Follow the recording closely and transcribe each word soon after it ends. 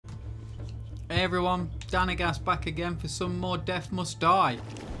Hey everyone, Danagas back again for some more Death Must Die.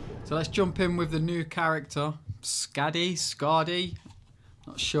 So let's jump in with the new character, Skadi.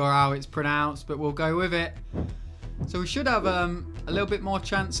 Not sure how it's pronounced, but we'll go with it. So we should have a little bit more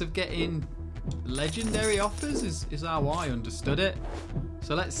chance of getting legendary offers, is how I understood it.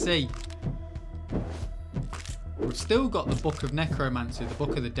 So let's see. We've still got the Book of Necromancy, the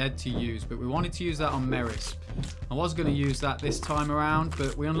Book of the Dead to use, but we wanted to use that on Merisp. I was going to use that this time around,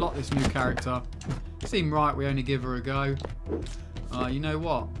 but we unlocked this new character. Seemed right, we only give her a go. You know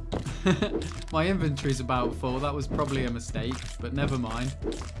what? My inventory's about full. That was probably a mistake, but never mind.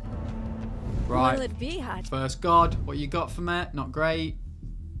 Right. Will it be hot? First God, what you got for me? Not great.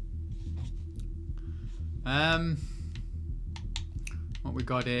 What we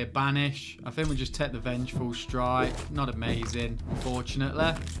got here? Banish. I think we just take the Vengeful Strike. Not amazing,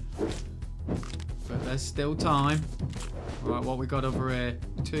 unfortunately. But there's still time. Right, what we got over here?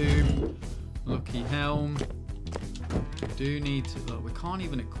 Tomb. Lucky Helm. We do need to... Look, we can't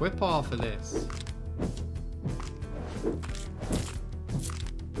even equip half of this.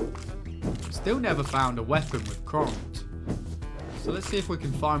 Still never found a weapon with Cronked. So let's see if we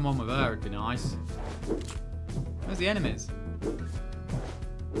can find one with her. It'd be nice. Where's the enemies?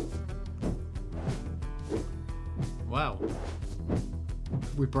 Wow.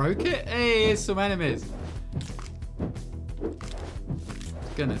 We broke it? Hey, here's some enemies. I was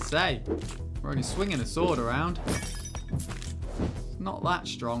gonna say, we're only swinging a sword around. It's not that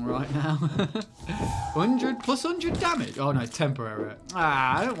strong right now. 100 plus 100 damage. Oh no, temporary.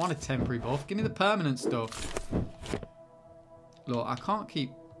 I don't want a temporary buff. Give me the permanent stuff. Look, I can't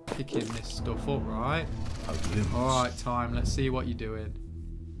keep picking this stuff up, right? Alright, time. Let's see what you're doing.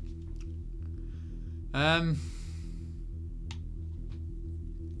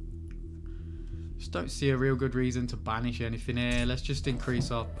 Just don't see a real good reason to banish anything here. Let's just increase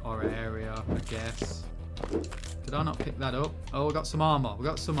our area, I guess. Did I not pick that up? Oh, we got some armor. We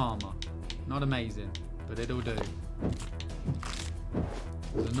got some armor. Not amazing, but it'll do.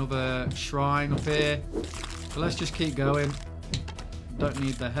 There's another shrine up here. So let's just keep going. Don't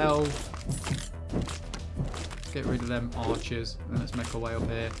need the health. Let's get rid of them archers and let's make our way up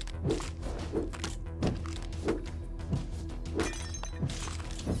here.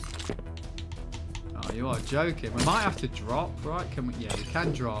 Oh, you are joking. We might have to drop, right? Can we? Yeah, we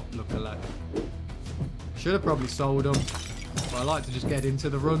can drop. Look at that. Should have probably sold them, but I like to just get into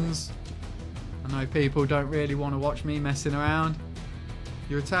the runs. I know people don't really want to watch me messing around.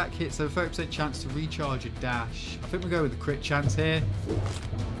 Your attack hits a 30% chance to recharge your dash. I think we go with the crit chance here.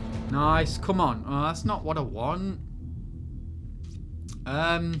 Nice. Come on. Oh, that's not what I want.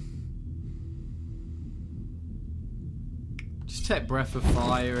 Just take Breath of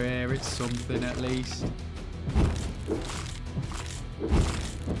Fire here. It's something at least.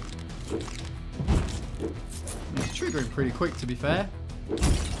 It's triggering pretty quick, to be fair.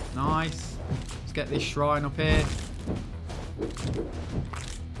 Nice. Let's get this shrine up here.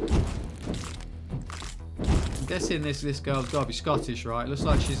 I'm guessing this girl's got to be Scottish, right? Looks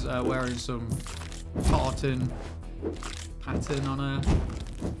like she's wearing some tartan pattern on her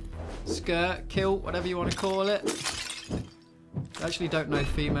skirt, kilt, whatever you want to call it. I actually don't know if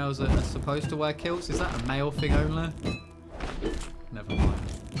females are supposed to wear kilts. Is that a male thing only? Never mind.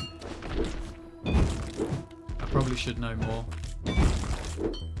 I probably should know more.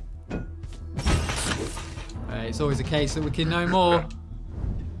 It's always a case that we can know more.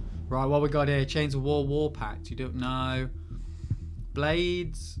 Right, what we got here? Chains of War Pact. You don't know.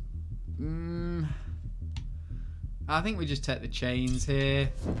 Blades. I think we just take the chains here.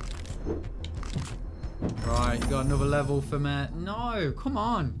 Right, you got another level for me. No, come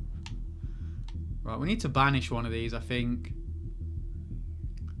on. Right, we need to banish one of these, I think.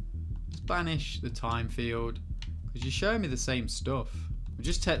 Let's banish the time field. Because you're showing me the same stuff. We'll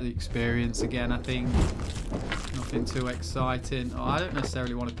just take the experience again, I think. Nothing too exciting. Oh, I don't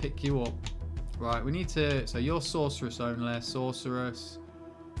necessarily want to pick you up. Right, we need to... So you're sorceress only. Sorceress.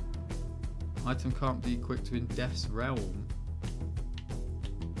 Item can't be equipped to in Death's Realm.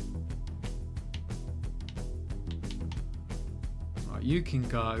 Right, you can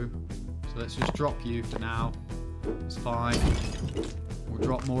go. So let's just drop you for now. It's fine. We'll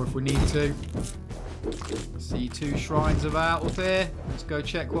drop more if we need to. See 2 shrines about up here. Let's go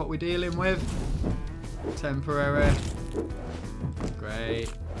check what we're dealing with. Temporary.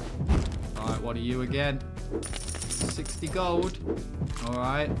 Great. Alright, what are you again? 60 gold.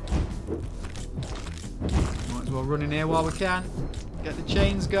 Alright. Might as well run in here while we can. Get the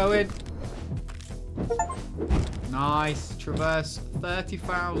chains going. Nice. Traverse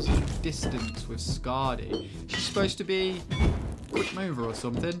 30,000 distance with Skadi. She's supposed to be a quick mover or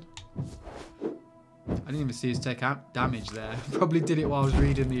something. I didn't even see us take out damage there. Probably did it while I was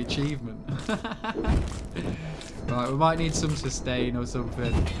reading the achievement. Right, we might need some sustain or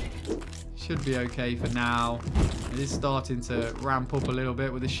something. Should be okay for now. It is starting to ramp up a little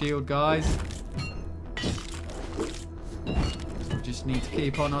bit with the shield, guys. So we just need to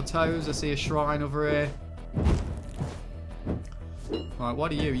keep on our toes. I see a shrine over here. Right,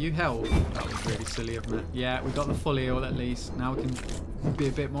 what are you? You health? That was really silly of me. Yeah, we got the full heal at least. Now we can be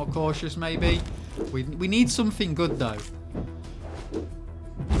a bit more cautious, maybe. We need something good, though.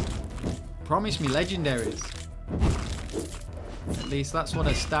 Promise me legendaries. At least that's what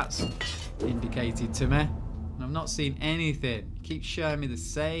her stats indicated to me. And I've not seen anything. It keeps showing me the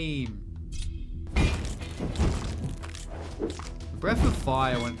same. Breath of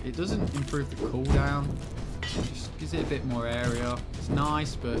Fire, it doesn't improve the cooldown. It just gives it a bit more area. It's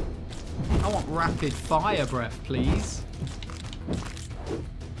nice, but I want rapid fire breath, please.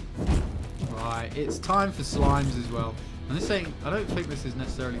 Right, it's time for slimes as well. And I don't think this is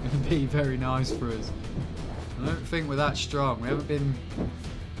necessarily going to be very nice for us. I don't think we're that strong. We haven't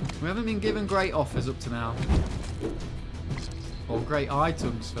been given great offers up to now. Or great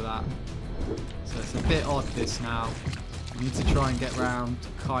items for that. So it's a bit odd this now. We need to try and get round,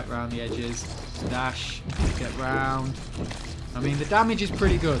 kite round the edges, dash, get round. I mean, the damage is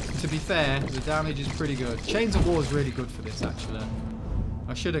pretty good. To be fair, the damage is pretty good. Chains of War is really good for this, actually.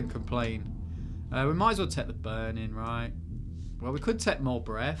 I shouldn't complain. We might as well take the burning, right? Well, we could take more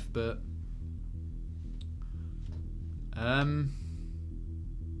breath, but...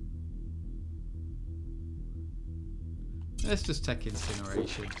 let's just take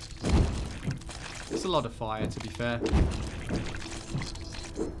incineration. It's a lot of fire, to be fair.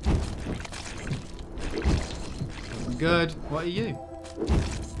 Good. What are you?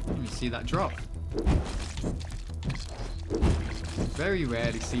 Let me see that drop. Very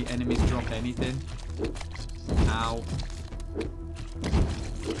rarely see enemies drop anything. Ow.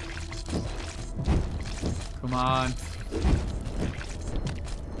 Come on.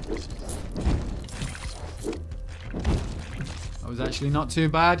 That was actually not too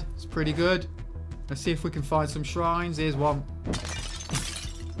bad. It's pretty good. Let's see if we can find some shrines. Here's one.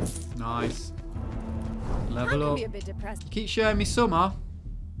 Nice. Level up. Keep showing me summer.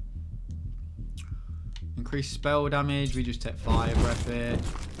 Increase spell damage. We just take fire breath here.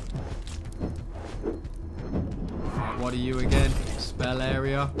 Right, what are you again? Spell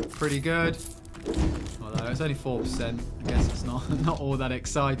area. Pretty good. Although it's only 4%. I guess it's not all that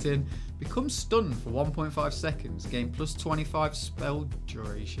exciting. Become stunned for 1.5 seconds. Gain plus 25 spell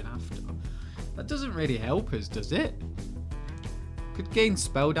duration after. That doesn't really help us, does it? Could gain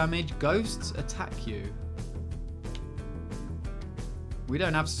spell damage. Ghosts attack you. We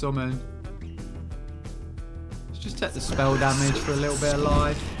don't have summon. Let's just take the spell damage for a little bit of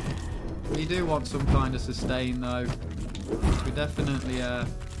life. We do want some kind of sustain though. We're definitely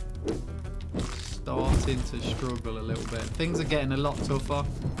starting to struggle a little bit. Things are getting a lot tougher.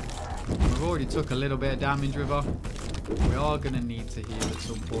 We've already took a little bit of damage with her. We are going to need to heal at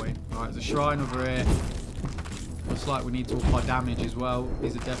some point. Alright, there's a shrine over here. Looks like we need to up our damage as well.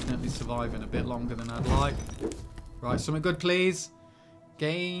 These are definitely surviving a bit longer than I'd like. Right, something good please.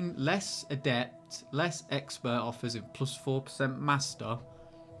 Gain less adept, less expert offers in plus 4% master.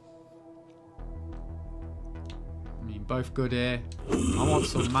 I mean, both good here. I want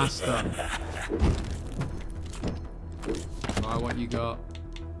some master. Right, what you got?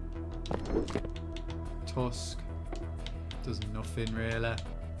 Tusk. Does nothing really.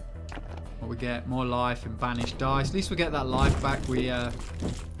 What we get? More life and banished dice. At least we get that life back we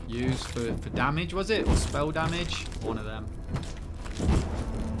used for damage, was it? Or spell damage? One of them.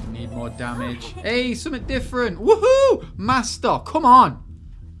 Need more damage. Hey, something different. Woohoo! Master, come on.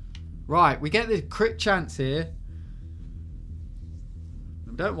 Right, we get the crit chance here.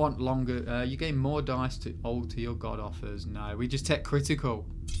 We don't want longer. You gain more dice to alter your god offers. No, we just take critical.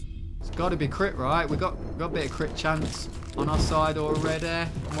 It's got to be crit, right? We got a bit of crit chance on our side already.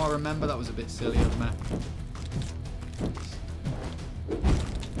 From what I remember, that was a bit silly of me.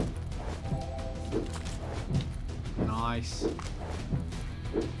 Nice.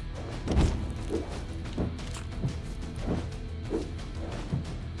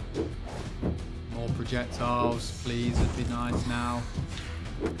 More projectiles, please. It'd be nice now.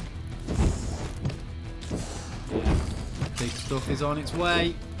 Yeah, big stuff is on its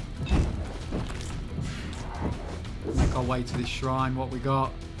way. Make our way to this shrine. What we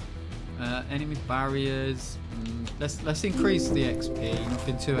got? Enemy barriers. Let's increase the XP.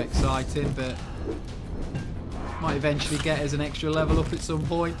 Nothing too exciting, but might eventually get us an extra level up at some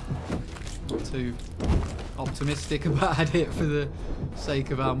point. Not too optimistic about it for the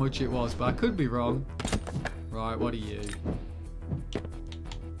sake of how much it was, but I could be wrong. Right, what are you?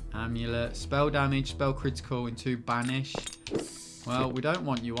 Amulet. Spell damage, spell critical, and 2 banish. Well, we don't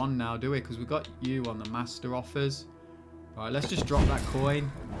want you on now, do we? Because we got you on the master offers. Right, let's just drop that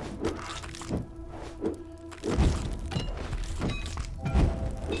coin.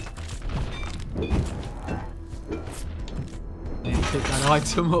 Need to pick that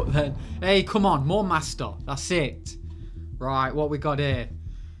item up then. Hey, come on, more master. That's it. Right, what we got here?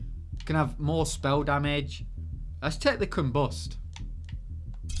 We can have more spell damage. Let's take the combust.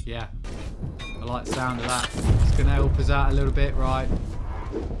 Yeah, I like the sound of that. It's going to help us out a little bit, right?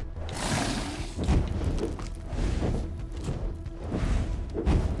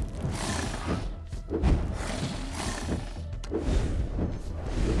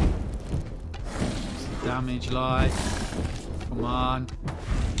 What's the damage like? Come on.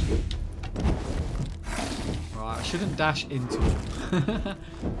 Right, I shouldn't dash into it.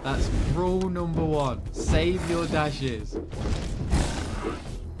 That's rule number 1. Save your dashes.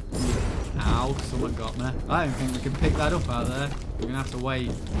 Ow, someone got me. I don't think we can pick that up out there. We're going to have to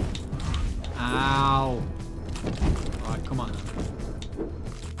wait. Ow. Right, come on then.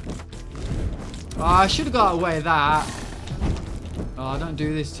 Oh, I should have got away with that. Oh, don't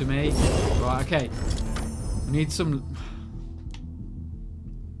do this to me. Right, okay. We need some...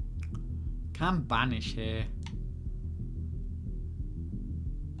 Can banish here.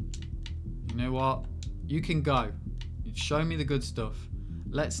 You know what? You can go. You show me the good stuff.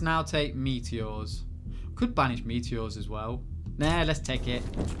 Let's now take meteors. Could banish meteors as well. Nah, let's take it.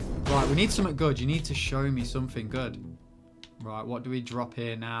 Right, we need something good. You need to show me something good. Right, what do we drop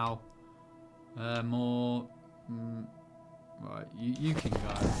here now? More... right, you can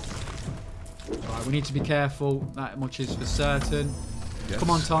go. Right, we need to be careful. That much is for certain. Yes. Come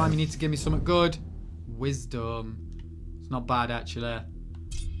on, time. You need to give me something good. Wisdom. It's not bad, actually.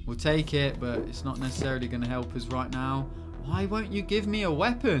 We'll take it, but it's not necessarily going to help us right now. Why won't you give me a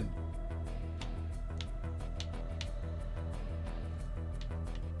weapon?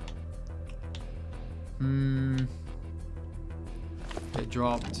 It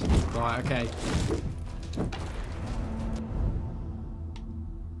dropped. Right, okay.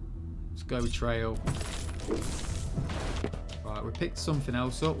 Let's go with trail. Right, we picked something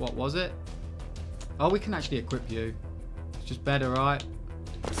else up. What was it? Oh, we can actually equip you. It's just better, right?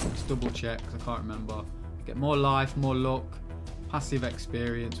 Let's double check, because I can't remember. Get more life, more luck, passive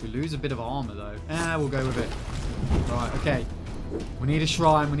experience. We lose a bit of armor, though. We'll go with it. Right, okay. We need a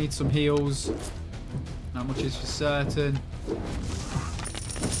shrine. We need some heals. That much is for certain.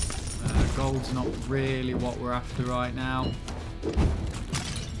 Gold's not really what we're after right now.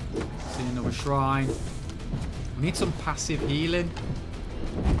 See another shrine. We need some passive healing.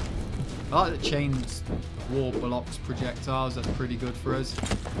 I like the chains war blocks projectiles. That's pretty good for us.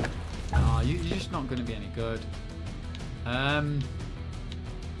 Ah, you're just not going to be any good.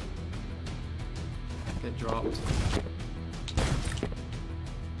 Get dropped.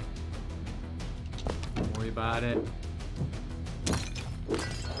 Don't worry about it.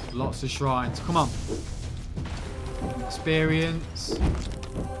 Lots of shrines. Come on. Experience.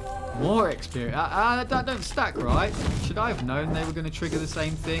 More experience. That don't stack, right? Should I have known they were going to trigger the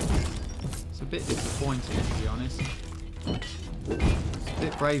same thing? It's a bit disappointing, to be honest. It's a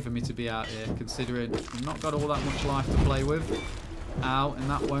bit brave of me to be out here, considering I've not got all that much life to play with. Ow, and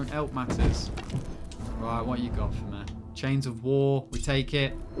that won't help matters. Right, what you got for me? Chains of War. We take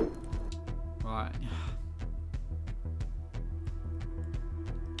it. Right.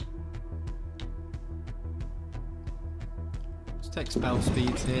 Take spell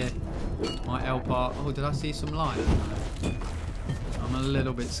speeds here. Might help our... Oh, did I see some light? I'm a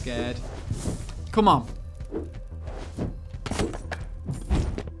little bit scared. Come on.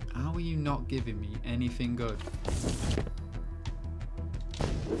 How are you not giving me anything good?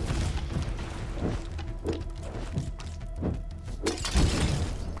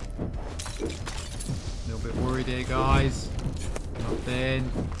 A little bit worried here, guys. Nothing.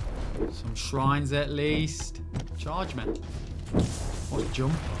 Some shrines at least. Charge me. What a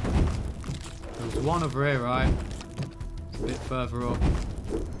jump. There was one over here, right? It's a bit further up.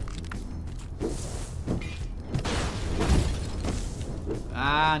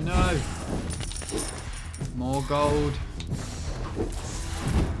 Ah, no. More gold.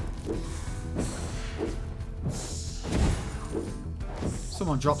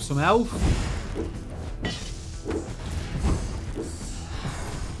 Someone dropped some health.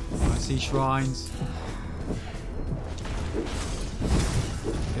 I see shrines.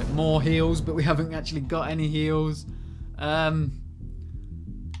 More heals, but we haven't actually got any heals. Let's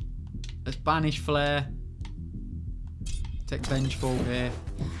banish flare. Take vengeful here.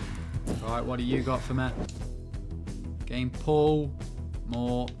 Right, what do you got for me? Gain pull.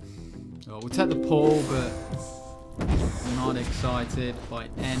 More. Oh, we'll take the pull, but I'm not excited by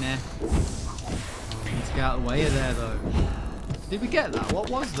any. Need to get out of the way of there, though. Did we get that? What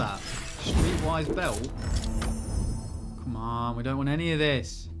was that? Streetwise belt? Come on, we don't want any of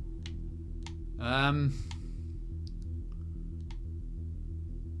this.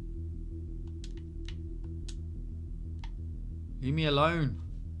 Leave me alone.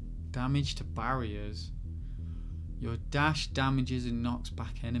 Damage to barriers. Your dash damages and knocks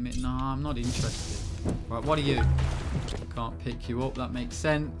back enemy. Nah, I'm not interested. Right, what are you? Can't pick you up, that makes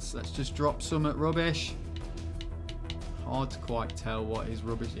sense. Let's just drop some at rubbish. Hard to quite tell what is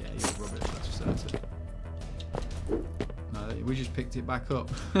rubbish. Yeah, you're rubbish, that's certain. No, we just picked it back up.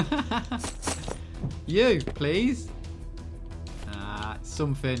 You, please. It's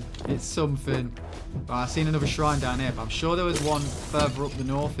something. It's something. Right, I've seen another shrine down here, but I'm sure there was one further up the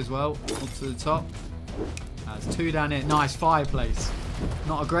north as well, up to the top. There's two down here. Nice fireplace.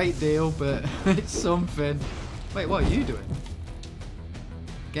 Not a great deal, but it's something. Wait, what are you doing?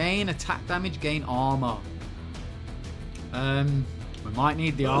 Gain attack damage, gain armor. We might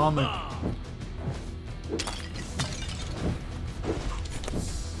need the armor.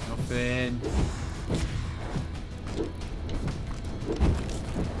 Nothing.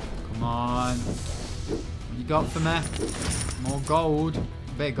 Come on. What you got for me? More gold. A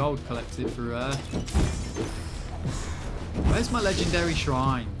bit of gold collected through her. Where's my legendary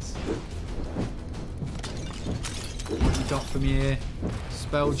shrines? What you got for me here?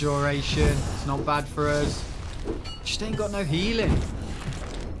 Spell duration. It's not bad for us. Just ain't got no healing.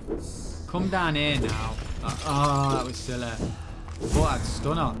 Come down here now. Oh, that was silly. I thought I'd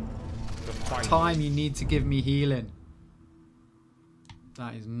stun on. Time you need to give me healing.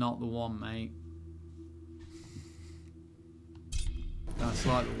 That is not the one, mate. That's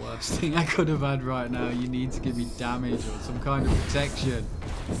like the worst thing I could have had right now. You need to give me damage or some kind of protection.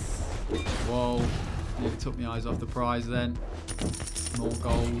 Whoa. Nearly took my eyes off the prize then. More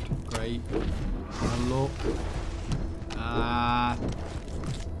gold. Great. Look. They're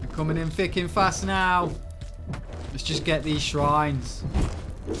coming in thick and fast now. Let's just get these shrines.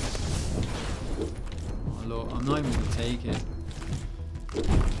 Oh, look. I'm not even going to take it.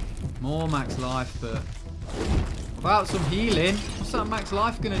 More max life, but without some healing, what's that max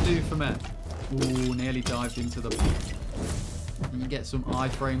life going to do for me? Ooh, nearly dived into the... You get some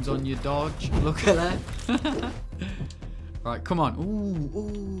iframes on your dodge. Look at that. Right, come on. Ooh,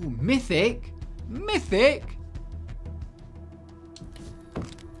 ooh. Mythic. Mythic.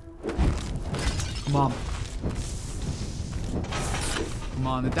 Come on. Come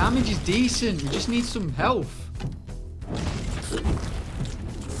on, the damage is decent. We just need some health.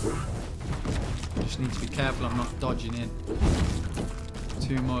 Just need to be careful I'm not dodging in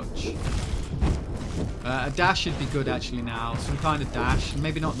too much. A dash should be good actually now. Some kind of dash.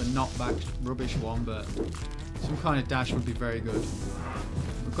 Maybe not the knockback rubbish one, but some kind of dash would be very good.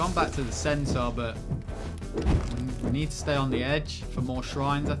 We've gone back to the center, but we need to stay on the edge for more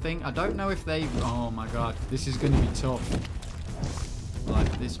shrines, I think. I don't know if they... Oh my god. This is going to be tough.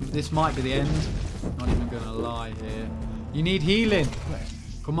 Like, this might be the end. Not even going to lie here. You need healing.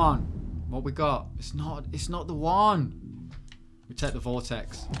 Come on. What we got? It's not the one. We take the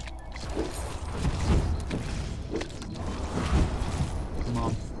vortex. Come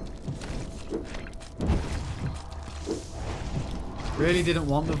on. Really didn't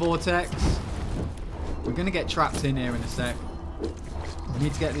want the vortex. We're going to get trapped in here in a sec. We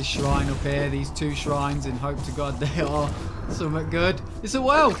need to get this shrine up here. These two shrines, in hope to God they are something good. It's a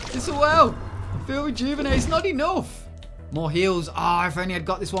well. It's a well. I feel rejuvenated. It's not enough. More heals. Ah, if only I'd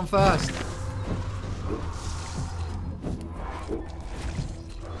got this one first.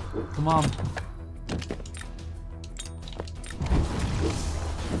 Come on.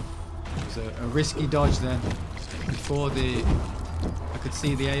 It was a risky dodge then. Before I could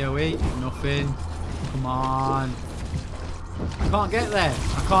see the AoE. Nothing. Come on. I can't get there.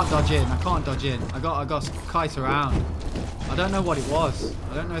 I can't dodge in. I can't dodge in. I got to kite around. I don't know what it was.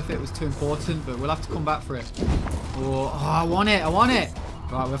 I don't know if it was too important, but we'll have to come back for it. Oh, I want it. I want it.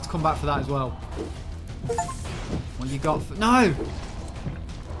 Right, we have to come back for that as well. What you got for... No!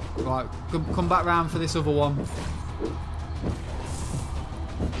 Right, come back round for this other one.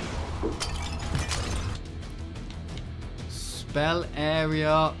 Spell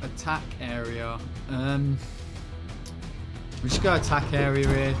area, attack area. We just go attack area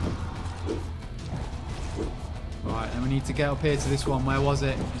here. Right, and we need to get up here to this one. Where was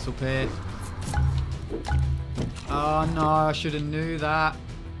it? It's up here. Oh no, I should have knew that.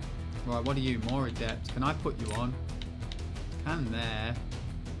 Right, what are you? More adept. Can I put you on? Can there.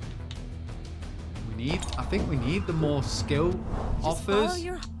 We I think we need the more skill offers.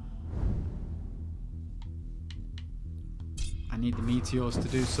 I need the meteors to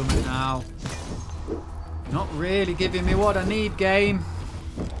do something now. Not really giving me what I need, game.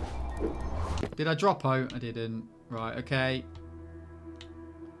 Did I drop out? I didn't. Right, okay.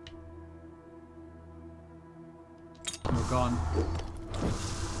 We're gone.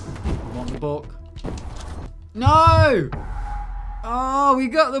 I want the book. No! Oh, we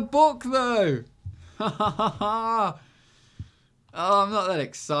got the book though. Oh, I'm not that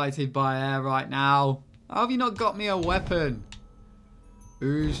excited by air right now. How have you not got me a weapon?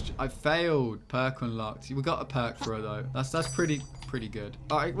 I failed. Perk unlocked. We got a perk for her though. That's pretty good.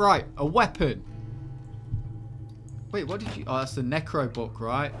 Alright, right. A weapon. Wait, what did you... Oh, that's the Necro book,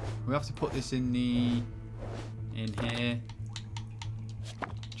 right? We have to put this in here.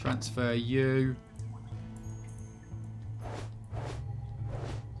 Transfer you.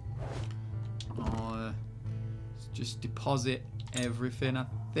 Just deposit everything, I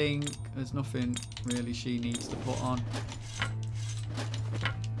think. There's nothing really she needs to put on.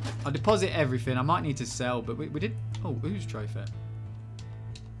 I'll deposit everything. I might need to sell, but we did... Oh, who's trophy?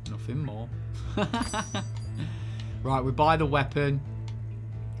 Nothing more. Right, we buy the weapon.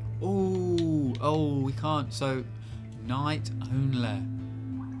 Ooh, oh, we can't. So, night only.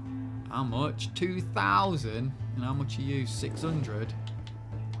 How much? 2,000. And how much are you? 600.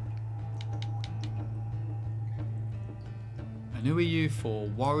 And who are you for?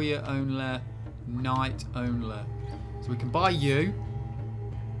 Warrior only, knight only. So we can buy you.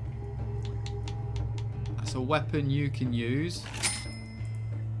 That's a weapon you can use.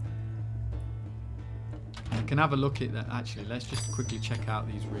 And we can have a look at that. Actually, let's just quickly check out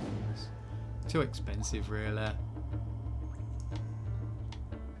these rings. Too expensive, really.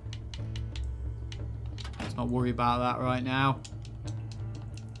 Let's not worry about that right now.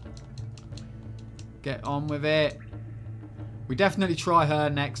 Get on with it. We definitely try her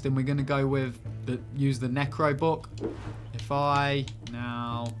next, and we're going to go with use the Necro book. If I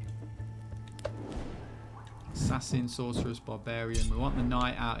now Assassin, Sorceress, Barbarian. We want the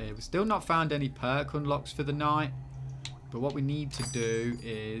Knight out here. We've still not found any perk unlocks for the Knight, but what we need to do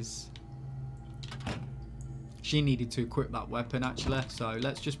is she needed to equip that weapon actually, so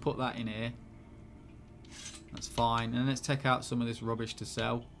let's just put that in here. That's fine, and let's take out some of this rubbish to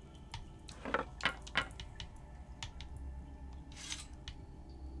sell.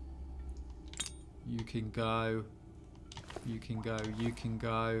 You can go. You can go. You can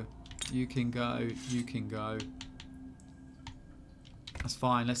go. You can go. You can go. That's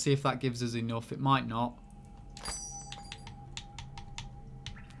fine. Let's see if that gives us enough. It might not.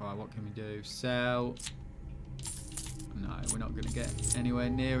 Right, what can we do? Sell. No, we're not going to get anywhere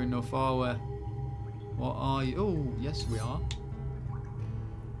near enough, are we? What are you? Oh, yes, we are.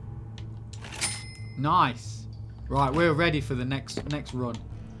 Nice. Right, we're ready for the next run.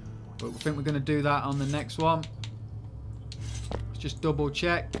 But I think we're going to do that on the next one. Let's just double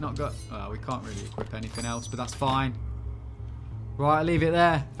check. Not got... Oh, we can't really equip anything else, but that's fine. Right, I'll leave it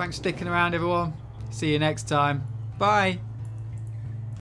there. Thanks for sticking around, everyone. See you next time. Bye.